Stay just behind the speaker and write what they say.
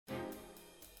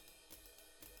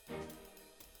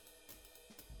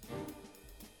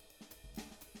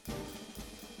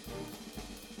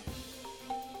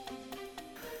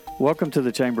Welcome to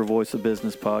the Chamber Voice of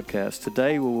Business podcast.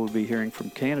 Today we will be hearing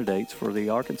from candidates for the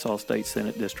Arkansas State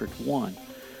Senate District 1.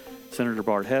 Senator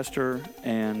Bart Hester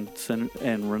and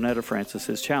Renetta Francis,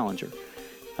 his challenger.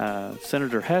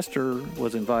 Senator Hester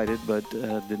was invited but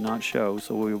did not show,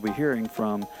 so we will be hearing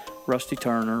from Rusty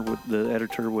Turner, the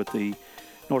editor with the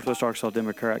Northwest Arkansas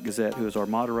Democrat Gazette, who is our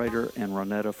moderator, and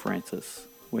Renetta Francis.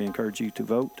 We encourage you to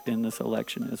vote in this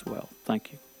election as well.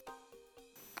 Thank you.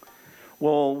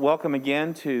 Well, welcome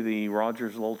again to the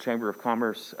Rogers Lowell Chamber of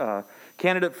Commerce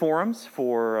candidate forums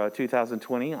for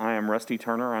 2020. I am Rusty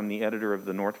Turner. I'm the editor of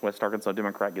the Northwest Arkansas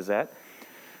Democrat Gazette.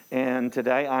 And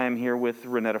today I am here with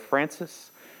Renetta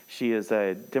Francis. She is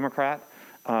a Democrat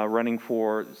running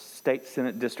for State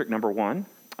Senate District Number 1.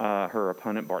 Her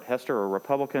opponent, Bart Hester, a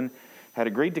Republican, had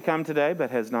agreed to come today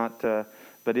but is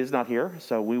not here.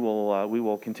 So we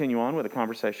will continue on with a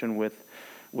conversation with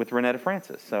Renetta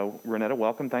Francis. So, Renetta,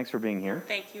 welcome. Thanks for being here.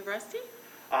 Thank you, Rusty.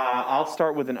 I'll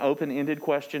start with an open-ended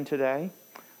question today.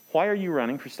 Why are you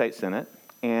running for State Senate,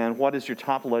 and what is your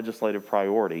top legislative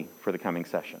priority for the coming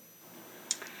session?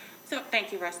 So,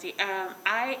 thank you, Rusty.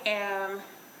 I am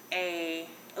a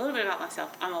little bit about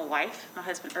myself. I'm a wife. My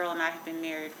husband, Earl, and I have been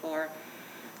married for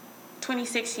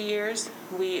 26 years.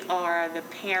 We are the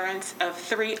parents of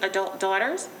 3 adult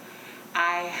daughters.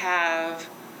 I have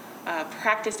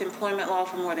practiced employment law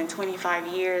for more than 25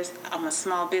 years. I'm a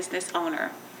small business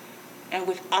owner. And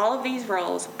with all of these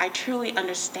roles, I truly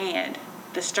understand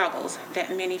the struggles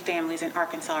that many families in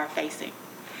Arkansas are facing.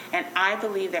 And I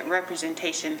believe that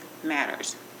representation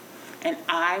matters. And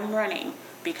I'm running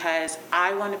because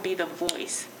I want to be the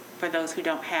voice for those who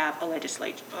don't have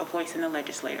a voice in the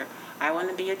legislature. I want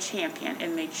to be a champion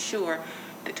and make sure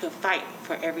to fight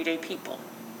for everyday people.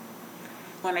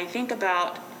 When I think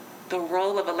about the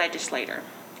role of a legislator,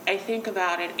 I think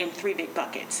about it in 3 big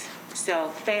buckets. So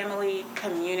family,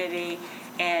 community,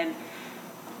 and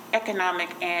economic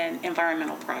and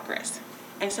environmental progress.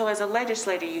 And so as a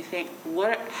legislator, you think,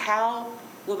 how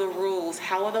will the rules,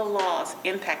 how will the laws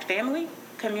impact family,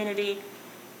 community,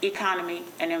 economy,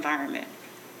 and environment?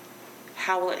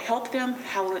 How will it help them?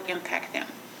 How will it impact them?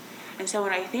 And so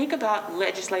when I think about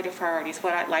legislative priorities,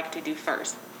 what I'd like to do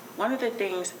first, one of the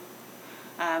things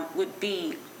would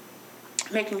be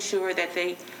making sure that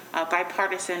the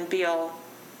bipartisan bill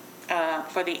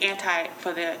for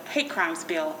the hate crimes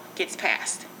bill gets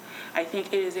passed. I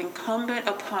think it is incumbent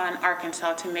upon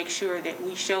Arkansas to make sure that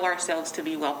we show ourselves to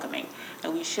be welcoming,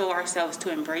 that we show ourselves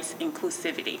to embrace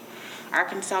inclusivity.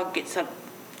 Arkansas gets a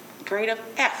grade of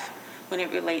F when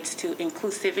it relates to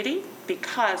inclusivity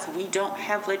because we don't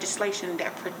have legislation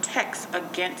that protects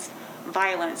against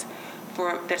violence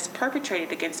that's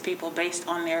perpetrated against people based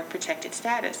on their protected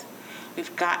status.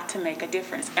 We've got to make a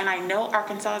difference. And I know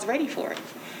Arkansas is ready for it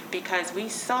because we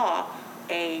saw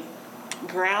a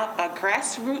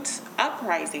grassroots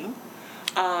uprising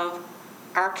of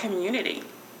our community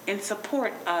in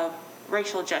support of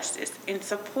racial justice, in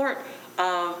support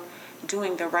of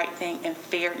doing the right thing and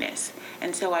fairness.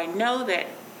 And so I know that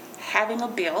having a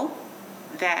bill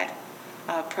that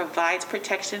provides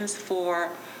protections for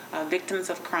victims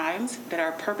of crimes that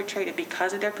are perpetrated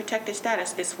because of their protected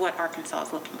status is what Arkansas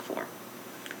is looking for.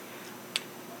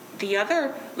 The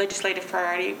other legislative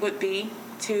priority would be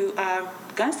to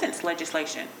gun sense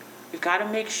legislation. We've got to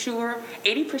make sure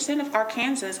 80% of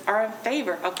Arkansans are in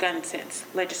favor of gun sense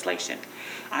legislation.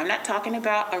 I'm not talking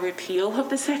about a repeal of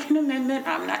the Second Amendment.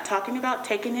 I'm not talking about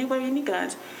taking away any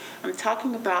guns. I'm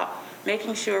talking about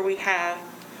making sure we have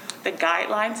the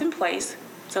guidelines in place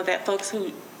so that folks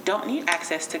who don't need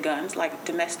access to guns, like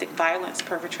domestic violence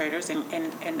perpetrators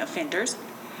and offenders,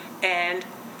 and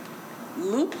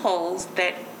loopholes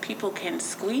that people can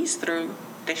squeeze through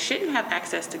that shouldn't have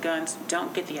access to guns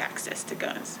don't get the access to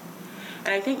guns.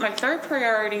 And I think my third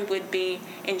priority would be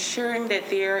ensuring that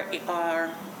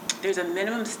there's a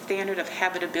minimum standard of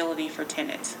habitability for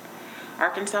tenants.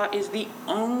 Arkansas is the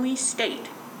only state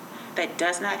that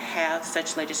does not have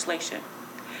such legislation,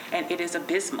 and it is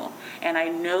abysmal. And I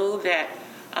know that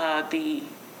the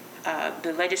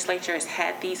legislature has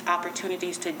had these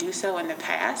opportunities to do so in the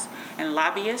past, and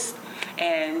lobbyists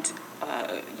and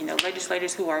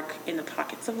legislators who are in the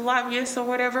pockets of lobbyists or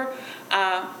whatever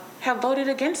have voted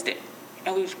against it.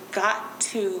 And we've got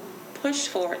to push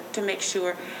for it to make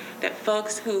sure that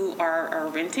folks who are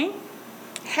renting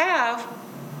have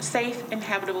safe and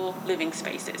habitable living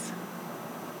spaces.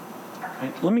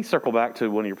 Let me circle back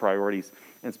to one of your priorities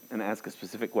and ask a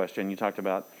specific question. You talked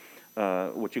about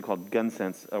what you called gun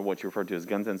sense, or what you referred to as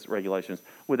gun sense regulations.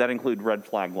 Would that include red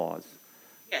flag laws?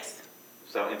 Yes.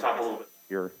 So, and talk a little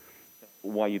bit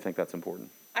why you think that's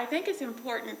important. I think it's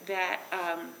important that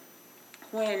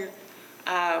when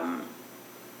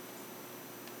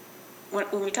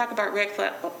When we talk about red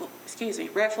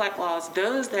flag laws,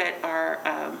 those that are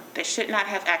that should not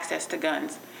have access to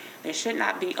guns. There should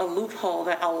not be a loophole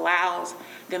that allows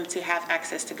them to have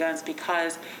access to guns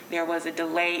because there was a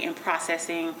delay in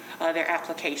processing their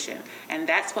application, and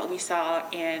that's what we saw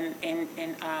in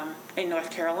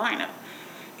North Carolina.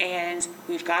 And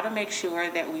we've got to make sure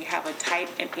that we have a tight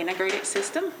and integrated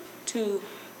system to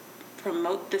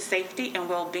promote the safety and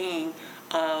well-being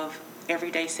of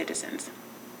everyday citizens.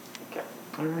 Okay.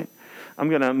 All right. I'm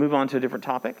going to move on to a different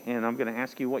topic, and I'm going to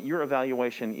ask you what your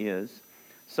evaluation is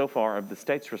so far of the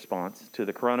state's response to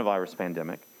the coronavirus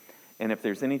pandemic, and if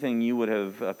there's anything you would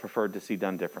have preferred to see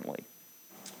done differently.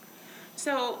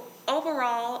 So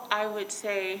overall, I would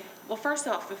say, well, first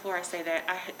off, before I say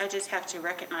that, I just have to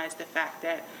recognize the fact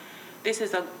that this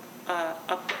is a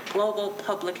global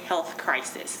public health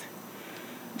crisis,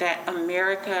 that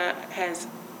America has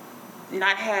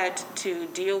not had to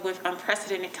deal with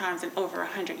unprecedented times in over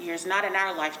 100 years, not in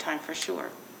our lifetime for sure.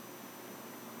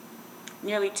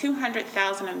 Nearly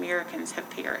 200,000 Americans have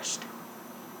perished.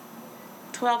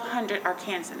 1,200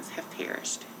 Arkansans have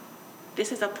perished.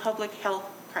 This is a public health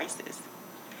crisis.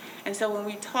 And so when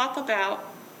we talk about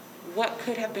what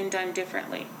could have been done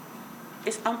differently,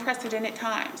 it's unprecedented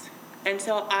times. And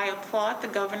so I applaud the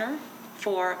governor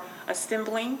for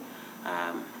assembling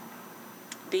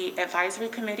the advisory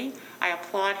committee. I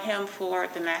applaud him for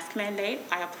the mask mandate.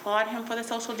 I applaud him for the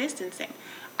social distancing.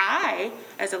 I,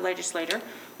 as a legislator,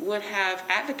 would have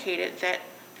advocated that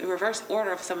the reverse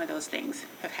order of some of those things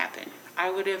have happened.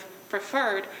 I would have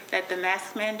preferred that the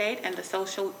mask mandate and the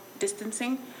social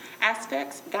distancing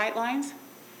aspects, guidelines,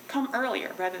 come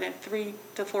earlier rather than 3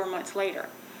 to 4 months later.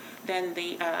 Then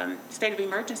the state of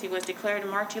emergency was declared on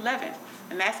March 11th.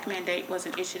 The mask mandate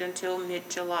wasn't issued until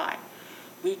mid-July.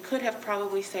 We could have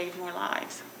probably saved more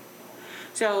lives.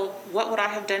 So what would I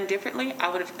have done differently? I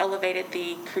would have elevated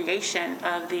the creation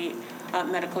of the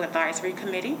Medical Advisory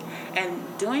Committee, and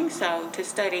doing so to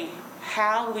study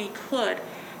how we could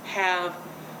have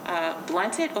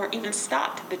blunted or even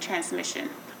stopped the transmission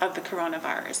of the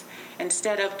coronavirus,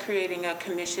 instead of creating a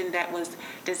commission that was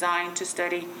designed to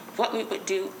study what we would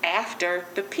do after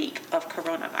the peak of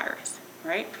coronavirus,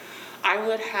 right? I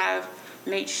would have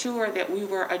made sure that we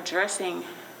were addressing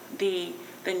the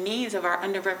needs of our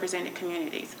underrepresented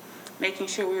communities, making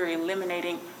sure we were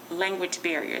eliminating language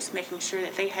barriers, making sure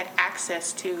that they had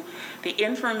access to the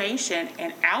information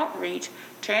and outreach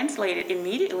translated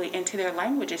immediately into their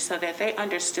languages so that they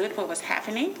understood what was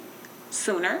happening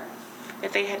sooner,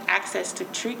 that they had access to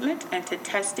treatment and to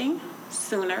testing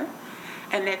sooner,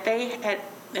 and that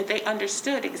they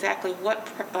understood exactly what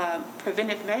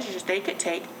preventive measures they could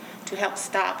take to help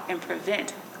stop and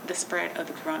prevent the spread of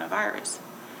the coronavirus.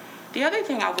 The other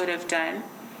thing I would have done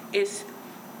is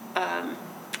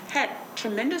had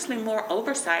tremendously more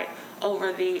oversight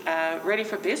over the Ready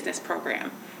for Business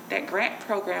program, that grant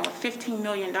program of $15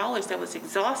 million that was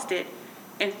exhausted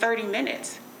in 30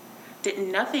 minutes.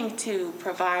 Did nothing to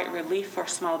provide relief for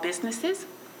small businesses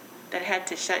that had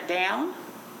to shut down,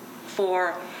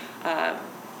 for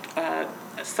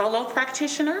solo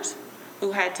practitioners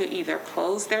who had to either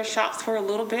close their shops for a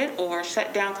little bit or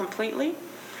shut down completely.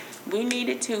 We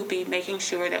needed to be making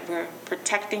sure that we're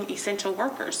protecting essential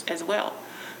workers as well.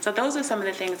 So those are some of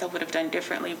the things I would have done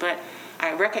differently, but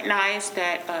I recognize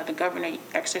that the governor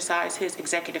exercised his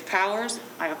executive powers.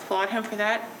 I applaud him for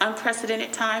that.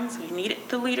 Unprecedented times, we needed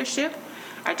the leadership.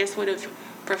 I just would have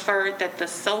preferred that the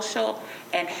social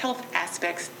and health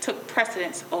aspects took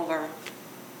precedence over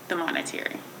the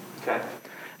monetary. Okay.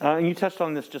 And you touched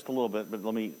on this just a little bit, but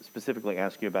let me specifically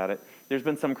ask you about it. There's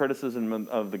been some criticism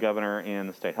of the governor and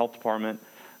the state health department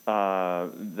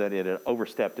that it had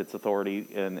overstepped its authority,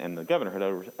 and the governor had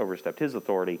overstepped his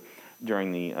authority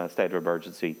during the state of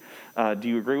emergency. Do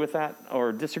you agree with that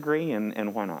or disagree,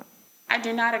 and why not? I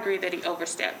do not agree that he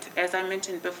overstepped. As I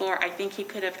mentioned before, I think he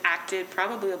could have acted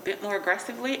probably a bit more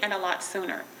aggressively and a lot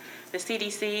sooner. The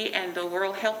CDC and the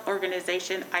World Health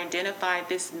Organization identified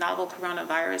this novel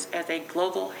coronavirus as a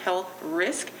global health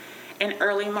risk in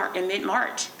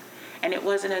mid-March. And it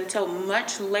wasn't until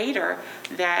much later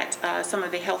that some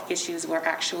of the health issues were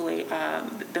actually,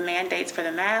 the mandates for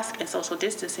the mask and social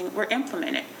distancing were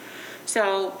implemented.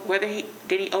 So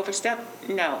did he overstep?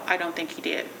 No, I don't think he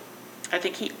did. I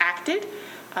think he acted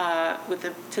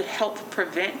to help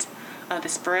prevent the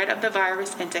spread of the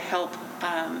virus and to help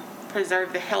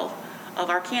preserve the health of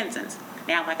Arkansans.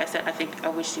 Now, like I said, I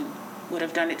wish he would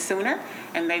have done it sooner,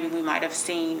 and maybe we might have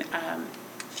seen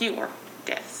fewer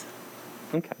deaths.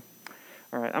 Okay.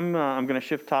 All right. I'm going to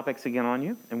shift topics again on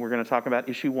you, and we're going to talk about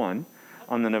issue 1.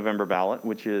 on the November ballot,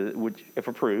 which, if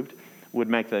approved, would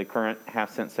make the current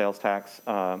half-cent sales tax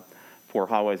for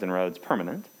highways and roads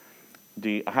permanent.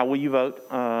 How will you vote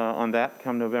on that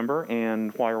come November,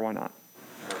 and why or why not?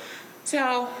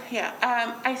 So,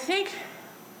 I think,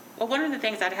 well, one of the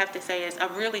things I'd have to say is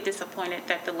I'm really disappointed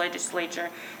that the legislature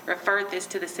referred this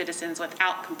to the citizens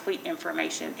without complete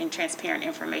information and transparent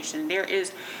information. There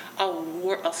is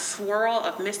a swirl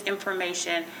of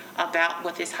misinformation about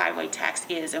what this highway tax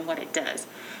is and what it does,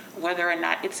 whether or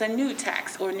not it's a new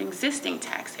tax or an existing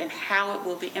tax, and how it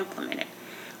will be implemented.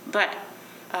 But,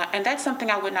 and that's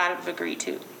something I would not have agreed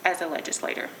to as a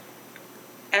legislator.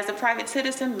 As a private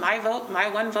citizen, my vote, my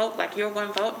one vote, like your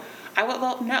one vote, I would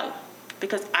vote no,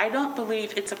 because I don't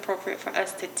believe it's appropriate for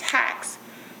us to tax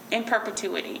in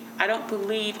perpetuity. I don't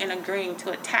believe in agreeing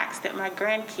to a tax that my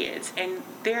grandkids and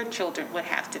their children would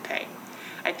have to pay.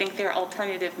 I think there are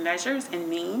alternative measures and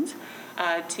means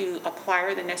to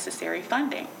acquire the necessary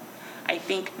funding. I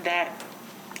think that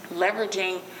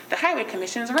leveraging the Highway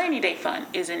Commission's rainy day fund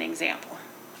is an example.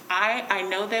 I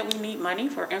know that we need money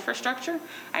for infrastructure.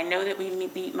 I know that we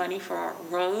need money for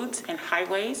roads and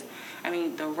highways. I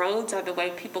mean, the roads are the way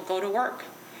people go to work.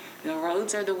 The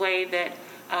roads are the way that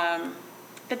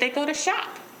that they go to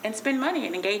shop and spend money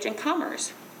and engage in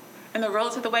commerce. And the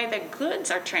roads are the way that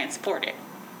goods are transported.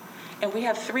 And we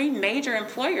have 3 major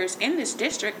employers in this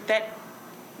district that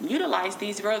utilize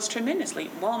these roads tremendously: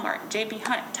 Walmart, J.B.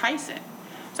 Hunt, Tyson.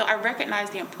 So I recognize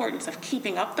the importance of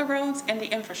keeping up the roads and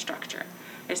the infrastructure.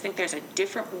 I just think there's a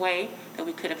different way that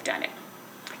we could have done it.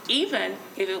 Even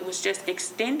if it was just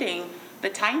extending the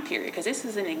time period, because this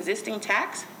is an existing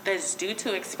tax that's due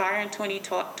to expire in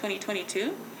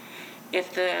 2022.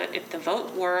 If the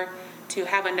vote were to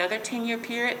have another 10-year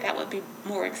period, that would be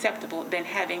more acceptable than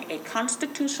having a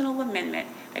constitutional amendment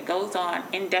that goes on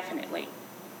indefinitely.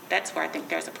 That's where I think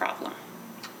there's a problem.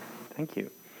 Thank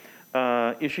you.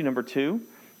 Issue number 2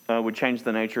 would change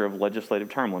the nature of legislative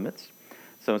term limits.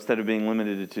 So instead of being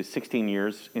limited to 16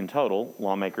 years in total,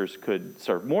 lawmakers could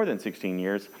serve more than 16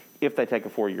 years if they take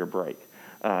a 4-year break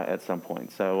at some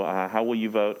point. So how will you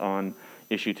vote on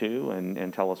issue 2,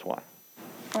 and tell us why?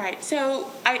 Right.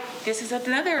 So this is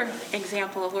another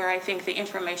example of where I think the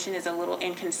information is a little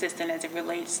inconsistent as it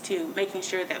relates to making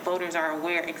sure that voters are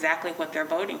aware exactly what they're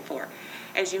voting for.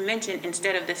 As you mentioned,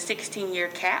 instead of the 16-year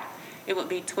cap, it would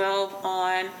be 12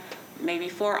 on, maybe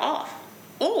 4 off.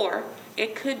 Or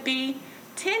it could be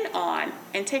 10 on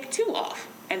and take 2 off,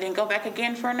 and then go back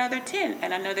again for another 10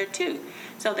 and another 2.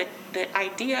 So the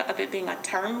idea of it being a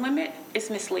term limit is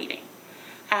misleading.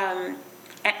 And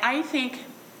I think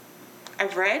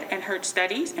I've read and heard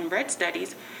studies and read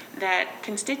studies that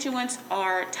constituents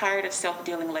are tired of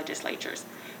self-dealing legislatures.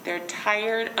 They're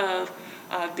tired of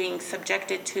being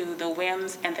subjected to the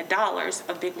whims and the dollars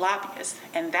of big lobbyists.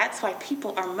 And that's why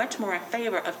people are much more in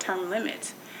favor of term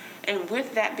limits. And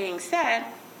with that being said,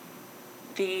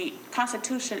 the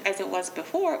Constitution, as it was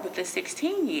before with the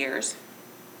 16 years,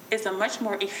 is a much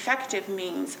more effective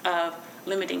means of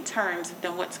limiting terms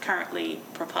than what's currently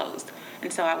proposed.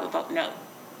 And so I would vote no.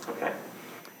 Okay.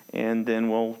 And then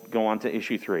we'll go on to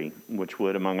issue 3, which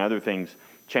would, among other things,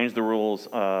 change the rules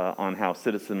on how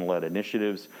citizen-led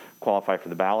initiatives qualify for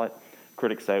the ballot.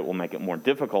 Critics say it will make it more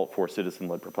difficult for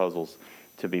citizen-led proposals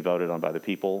to be voted on by the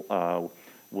people. How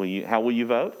will you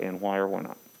vote, and why or why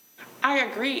not? I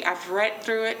agree. I've read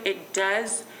through it. It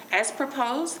does, as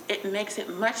proposed, it makes it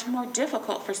much more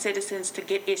difficult for citizens to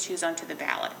get issues onto the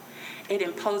ballot. It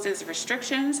imposes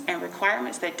restrictions and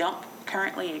requirements that don't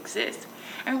currently exist.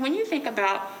 I mean, when you think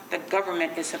about the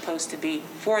government is supposed to be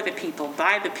for the people,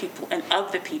 by the people, and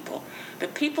of the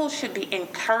people should be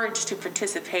encouraged to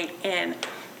participate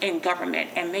in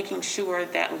government and making sure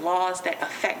that laws that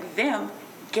affect them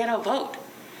get a vote.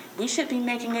 We should be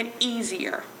making it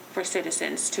easier for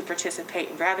citizens to participate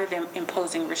rather than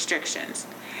imposing restrictions.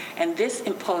 And this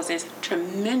imposes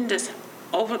tremendous,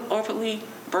 overly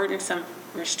burdensome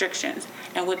restrictions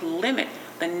and would limit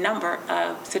the number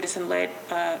of citizen-led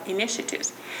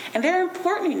initiatives. And there are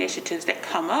important initiatives that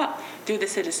come up through the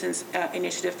citizens'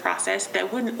 initiative process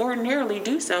that wouldn't ordinarily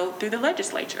do so through the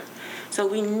legislature. So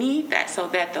we need that so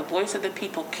that the voice of the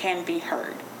people can be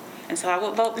heard. And so I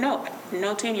would vote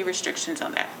no to any restrictions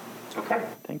on that. Okay,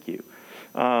 thank you.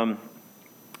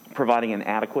 Providing an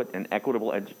adequate and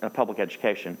equitable public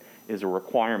education is a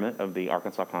requirement of the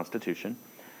Arkansas Constitution.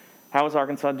 How is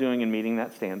Arkansas doing in meeting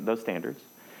those standards?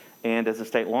 And as a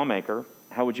state lawmaker,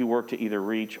 how would you work to either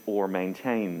reach or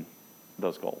maintain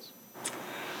those goals?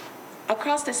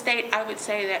 Across the state, I would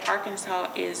say that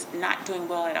Arkansas is not doing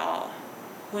well at all.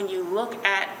 When you look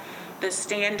at the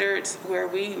standards where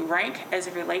we rank as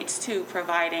it relates to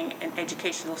providing an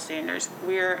educational standards,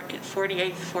 we're at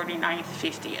 48th, 49th,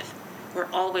 50th. We're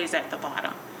always at the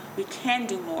bottom. We can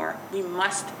do more. We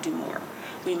must do more.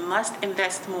 We must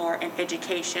invest more in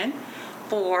education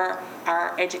for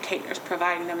our educators,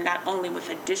 providing them not only with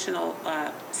additional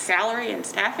salary and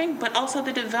staffing, but also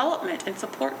the development and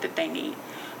support that they need.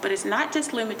 But it's not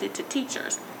just limited to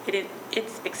teachers.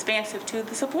 It's expansive to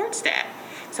the support staff.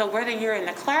 So whether you're in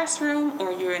the classroom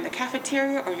or you're in the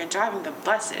cafeteria or you're driving the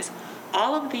buses,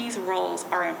 all of these roles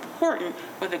are important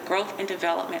for the growth and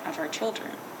development of our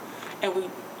children. And we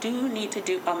do need to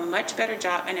do a much better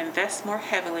job and invest more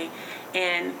heavily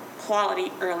in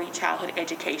quality early childhood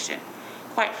education.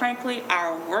 Quite frankly,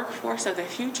 our workforce of the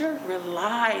future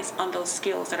relies on those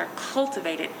skills that are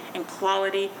cultivated in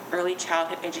quality early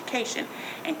childhood education.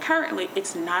 And currently,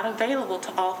 it's not available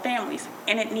to all families,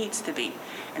 and it needs to be.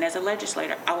 And as a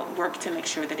legislator, I would work to make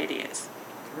sure that it is.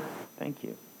 Thank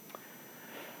you.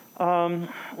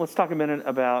 Let's talk a minute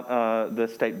about the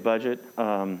state budget.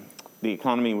 The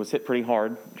economy was hit pretty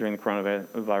hard during the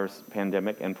coronavirus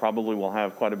pandemic, and probably will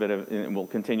have quite a bit of, and will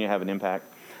continue to have an impact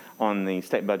on the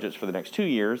state budgets for the next 2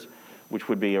 years, which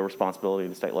would be a responsibility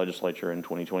of the state legislature in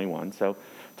 2021. So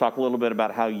talk a little bit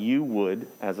about how you would,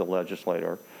 as a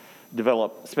legislator,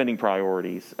 develop spending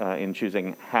priorities in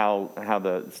choosing how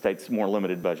the state's more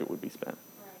limited budget would be spent.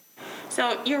 Right.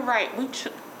 So you're right.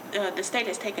 The state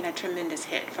has taken a tremendous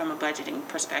hit from a budgeting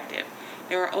perspective.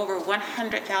 There are over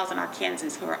 100,000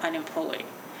 Arkansans who are unemployed.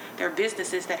 There are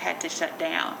businesses that had to shut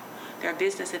down. There are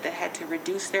businesses that had to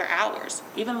reduce their hours.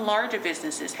 Even larger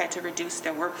businesses had to reduce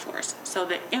their workforce. So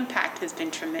the impact has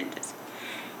been tremendous.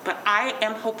 But I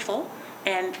am hopeful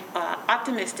and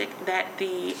optimistic that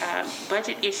the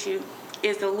budget issue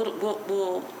is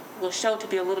will show to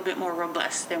be a little bit more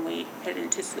robust than we had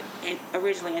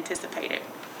originally anticipated.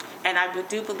 And I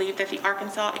do believe that the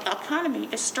Arkansas economy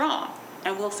is strong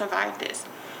and will survive this.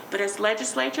 But as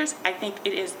legislators, I think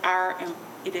it is our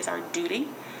duty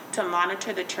to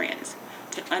monitor the trends,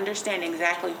 to understand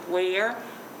exactly where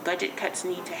budget cuts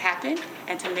need to happen,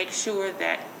 and to make sure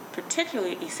that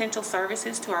particularly essential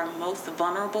services to our most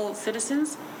vulnerable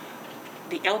citizens,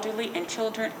 the elderly and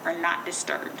children, are not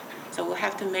disturbed. So we'll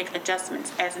have to make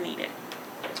adjustments as needed.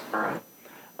 All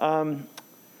right.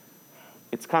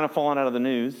 It's kind of fallen out of the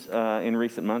news in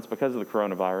recent months because of the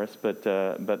coronavirus, but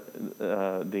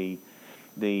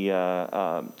the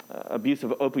abuse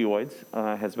of opioids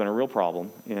has been a real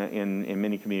problem in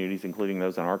many communities, including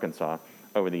those in Arkansas,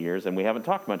 over the years. And we haven't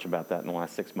talked much about that in the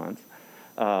last 6 months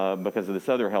because of this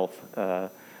other health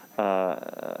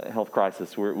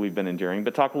crisis we've been enduring.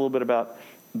 But talk a little bit about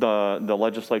the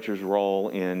legislature's role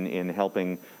in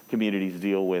helping communities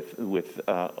deal with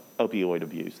opioid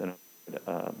abuse and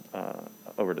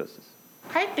overdoses.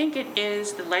 I think it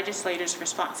is the legislator's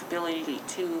responsibility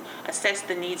to assess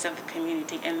the needs of the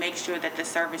community and make sure that the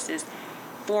services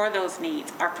for those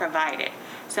needs are provided.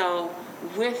 So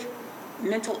with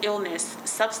mental illness,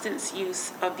 substance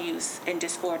use, abuse, and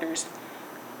disorders,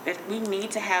 that we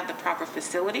need to have the proper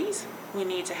facilities, we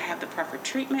need to have the proper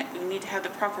treatment, we need to have the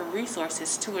proper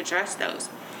resources to address those.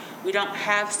 We don't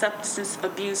have substance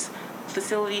abuse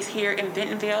facilities here in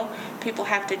Bentonville. People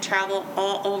have to travel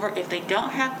all over. If they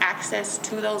don't have access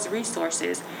to those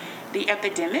resources, the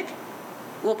epidemic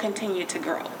will continue to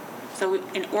grow. So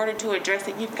in order to address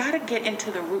it, you've got to get into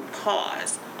the root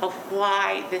cause of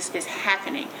why this is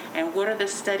happening and what are the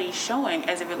studies showing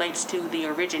as it relates to the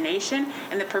origination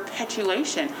and the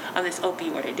perpetuation of this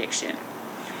opioid addiction.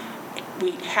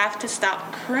 We have to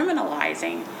stop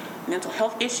criminalizing mental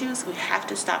health issues. We have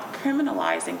to stop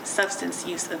criminalizing substance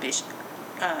use of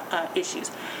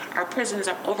issues. Our prisons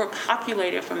are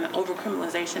overpopulated from the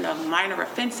overcriminalization of minor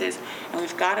offenses, and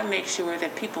we've got to make sure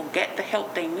that people get the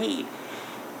help they need.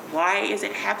 Why is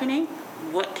it happening?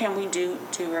 What can we do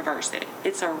to reverse it?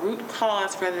 It's a root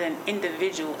cause rather than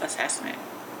individual assessment.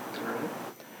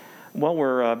 Well,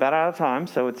 we're about out of time,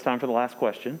 so it's time for the last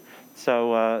question.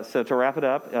 So to wrap it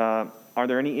up, are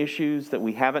there any issues that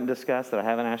we haven't discussed, that I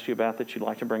haven't asked you about, that you'd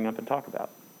like to bring up and talk about?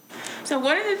 So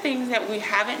one of the things that we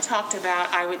haven't talked about,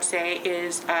 I would say,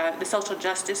 is the social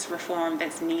justice reform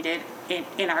that's needed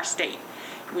in our state.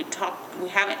 We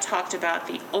haven't talked about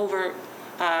the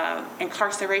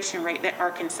incarceration rate that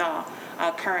Arkansas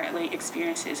currently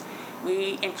experiences.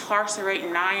 We incarcerate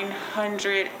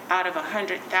 900 out of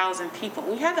 100,000 people.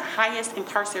 We have the highest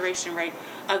incarceration rate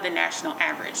of the national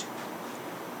average.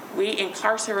 We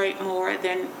incarcerate more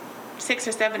than 6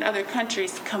 or 7 other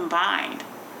countries combined.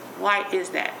 Why is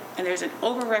that? And there's an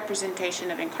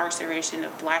overrepresentation of incarceration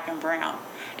of black and brown.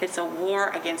 It's a war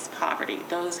against poverty.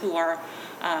 Those who are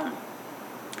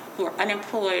who are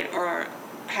unemployed or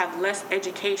have less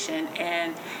education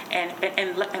and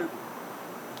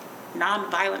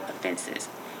nonviolent offenses.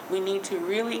 We need to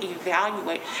really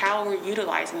evaluate how we're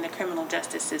utilizing the criminal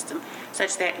justice system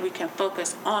such that we can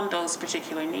focus on those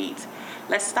particular needs.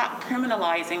 Let's stop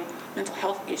criminalizing mental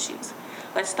health issues.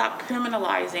 Let's stop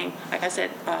criminalizing, like I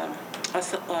said,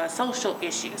 social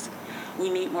issues. We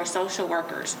need more social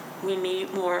workers. We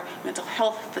need more mental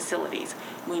health facilities.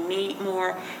 We need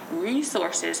more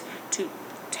resources to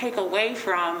take away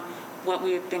from what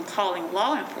we've been calling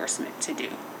law enforcement to do.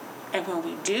 And when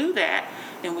we do that,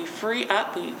 then we free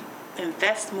up, we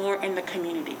invest more in the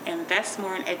community, invest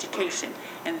more in education,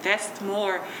 invest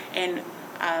more in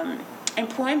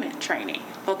employment training,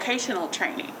 vocational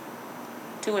training,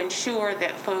 to ensure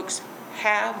that folks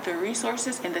have the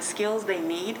resources and the skills they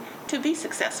need to be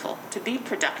successful, to be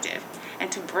productive,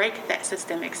 and to break that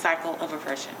systemic cycle of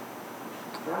oppression.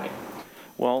 Right.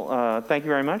 Well, thank you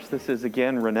very much. This is,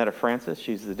 again, Renetta Francis.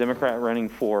 She's the Democrat running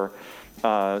for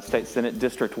State Senate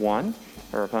District 1.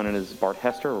 Her opponent is Bart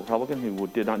Hester, a Republican, who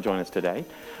did not join us today.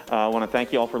 I want to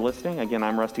thank you all for listening. Again,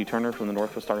 I'm Rusty Turner from the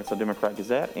Northwest Arkansas Democrat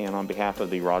Gazette, and on behalf of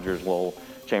the Rogers-Lowell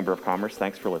Chamber of Commerce,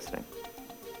 thanks for listening.